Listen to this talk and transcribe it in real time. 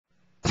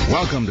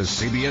Welcome to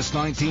CBS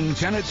 19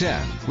 10 at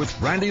 10 with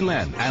Brandy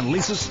Lynn and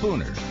Lisa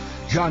Spooner,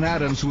 John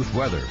Adams with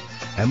weather,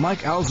 and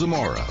Mike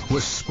Alzamora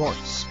with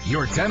sports.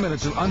 Your 10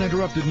 minutes of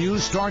uninterrupted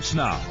news starts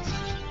now.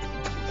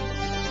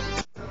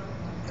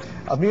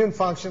 Immune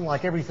function,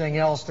 like everything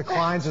else,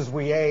 declines as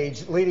we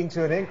age, leading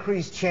to an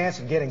increased chance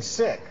of getting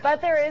sick.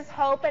 But there is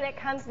hope, and it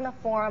comes in the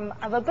form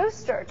of a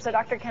booster. So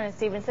Dr. Kenna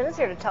Stephenson is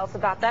here to tell us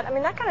about that. I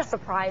mean, that kind of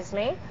surprised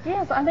me.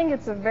 Yes, I think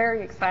it's a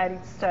very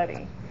exciting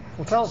study.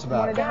 Well, tell us about it.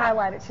 I wanted to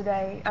highlight it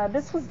today.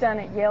 This was done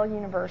at Yale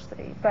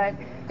University, but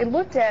it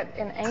looked at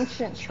an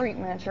ancient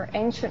treatment or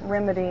ancient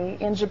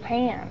remedy in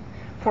Japan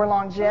for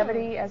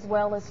longevity as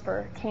well as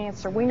for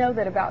cancer. We know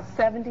that about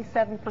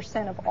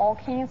 77% of all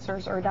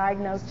cancers are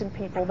diagnosed in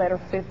people that are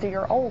 50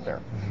 or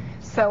older.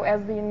 So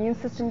as the immune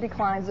system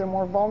declines, they're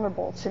more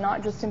vulnerable to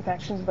not just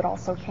infections but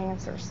also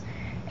cancers.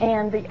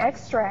 And the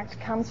extract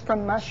comes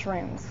from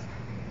mushrooms.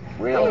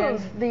 Really? And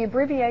the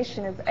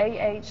abbreviation is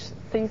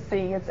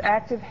AHCC. It's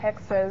active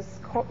hexose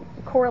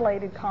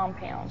correlated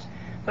compound,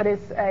 but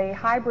it's a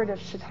hybrid of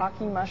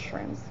shiitake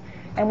mushrooms.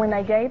 And when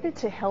they gave it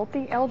to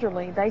healthy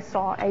elderly, they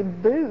saw a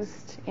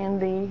boost in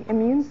the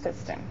immune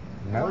system.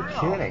 No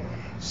kidding.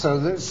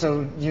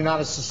 So you're not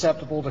as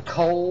susceptible to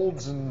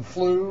colds and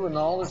flu and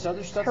all this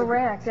other stuff?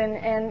 Correct.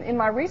 And in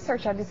my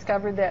research, I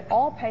discovered that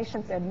all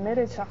patients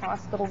admitted to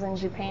hospitals in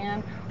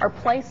Japan are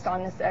placed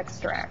on this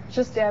extract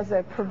just as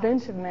a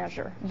preventive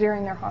measure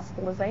during their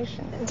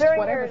hospitalization,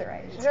 whatever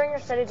their age. During your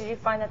study, did you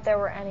find that there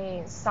were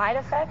any side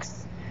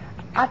effects?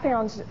 I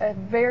found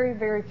very,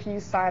 very few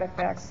side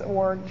effects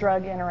or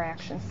drug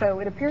interactions. So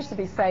it appears to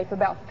be safe.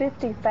 About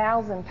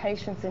 50,000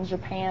 patients in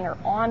Japan are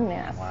on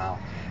this. Wow.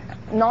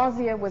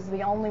 Nausea was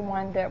the only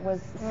one that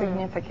was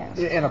significant.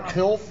 In a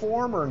pill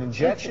form or an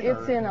injection?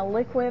 It's in a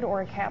liquid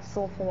or a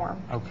capsule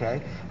form.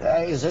 Okay.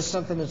 Is this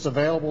something that's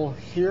available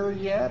here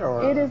yet?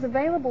 Or? It is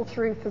available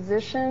through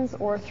physicians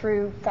or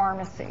through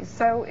pharmacies.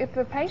 So if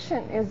the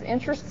patient is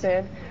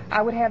interested,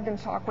 I would have them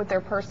talk with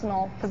their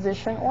personal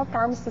physician or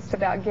pharmacist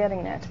about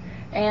getting it.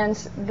 And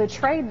the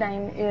trade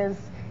name is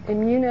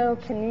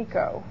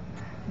Immunokiniko.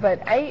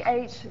 But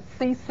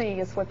AHCC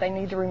is what they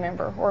need to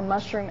remember, or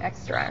mushroom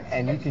extract.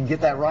 And you can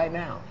get that right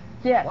now?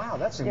 Yes. Wow,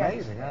 that's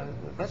amazing. Yes.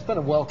 That's been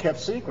a well-kept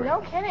secret.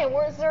 No kidding.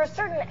 Was there a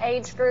certain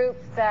age group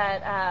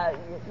that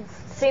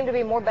seemed to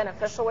be more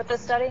beneficial with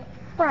this study?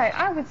 Right.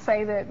 I would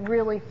say that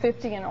really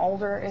 50 and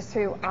older is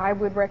who I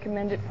would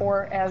recommend it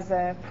for as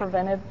a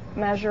preventive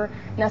measure.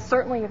 Now,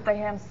 certainly if they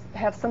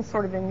have some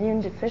sort of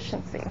immune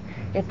deficiency,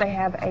 if they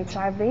have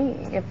HIV,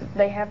 if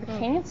they have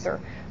cancer.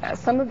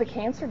 Some of the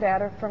cancer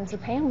data from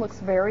Japan looks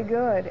very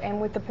good,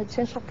 and with the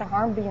potential for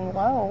harm being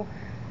low,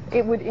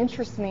 it would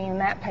interest me in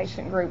that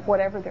patient group,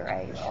 whatever their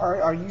age.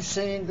 Are you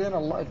seeing then,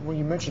 when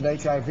you mentioned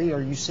HIV,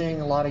 are you seeing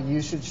a lot of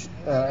usage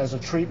as a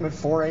treatment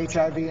for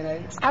HIV and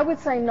AIDS? I would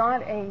say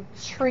not a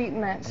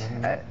treatment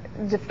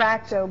de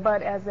facto,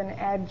 but as an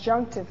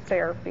adjunctive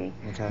therapy,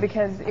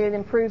 because it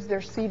improves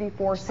their CD4,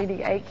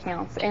 CD8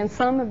 counts. And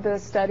some of the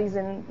studies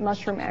in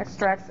mushroom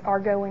extracts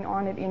are going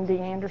on at MD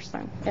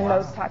Anderson in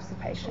those types of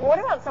patients. What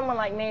about someone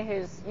like me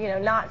who's,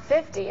 not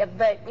 50,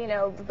 but,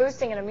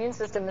 boosting an immune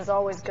system is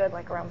always good,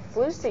 like around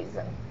flu season?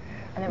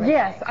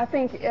 Yes, I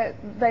think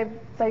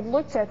they've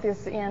looked at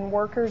this in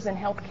workers in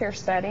healthcare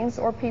settings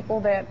or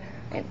people that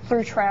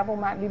through travel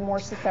might be more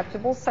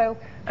susceptible. So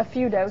a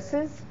few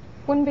doses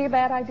wouldn't be a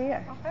bad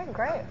idea. Okay,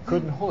 great.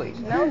 Couldn't hoit.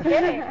 No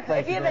kidding.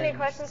 If you have any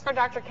questions for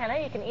Dr. Kenna,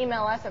 you can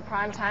email us at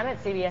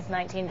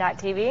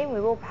primetime@cbs19.tv, and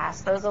we will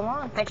pass those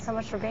along. Thanks so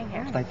much for being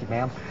here. Thank you,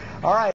 ma'am. All right.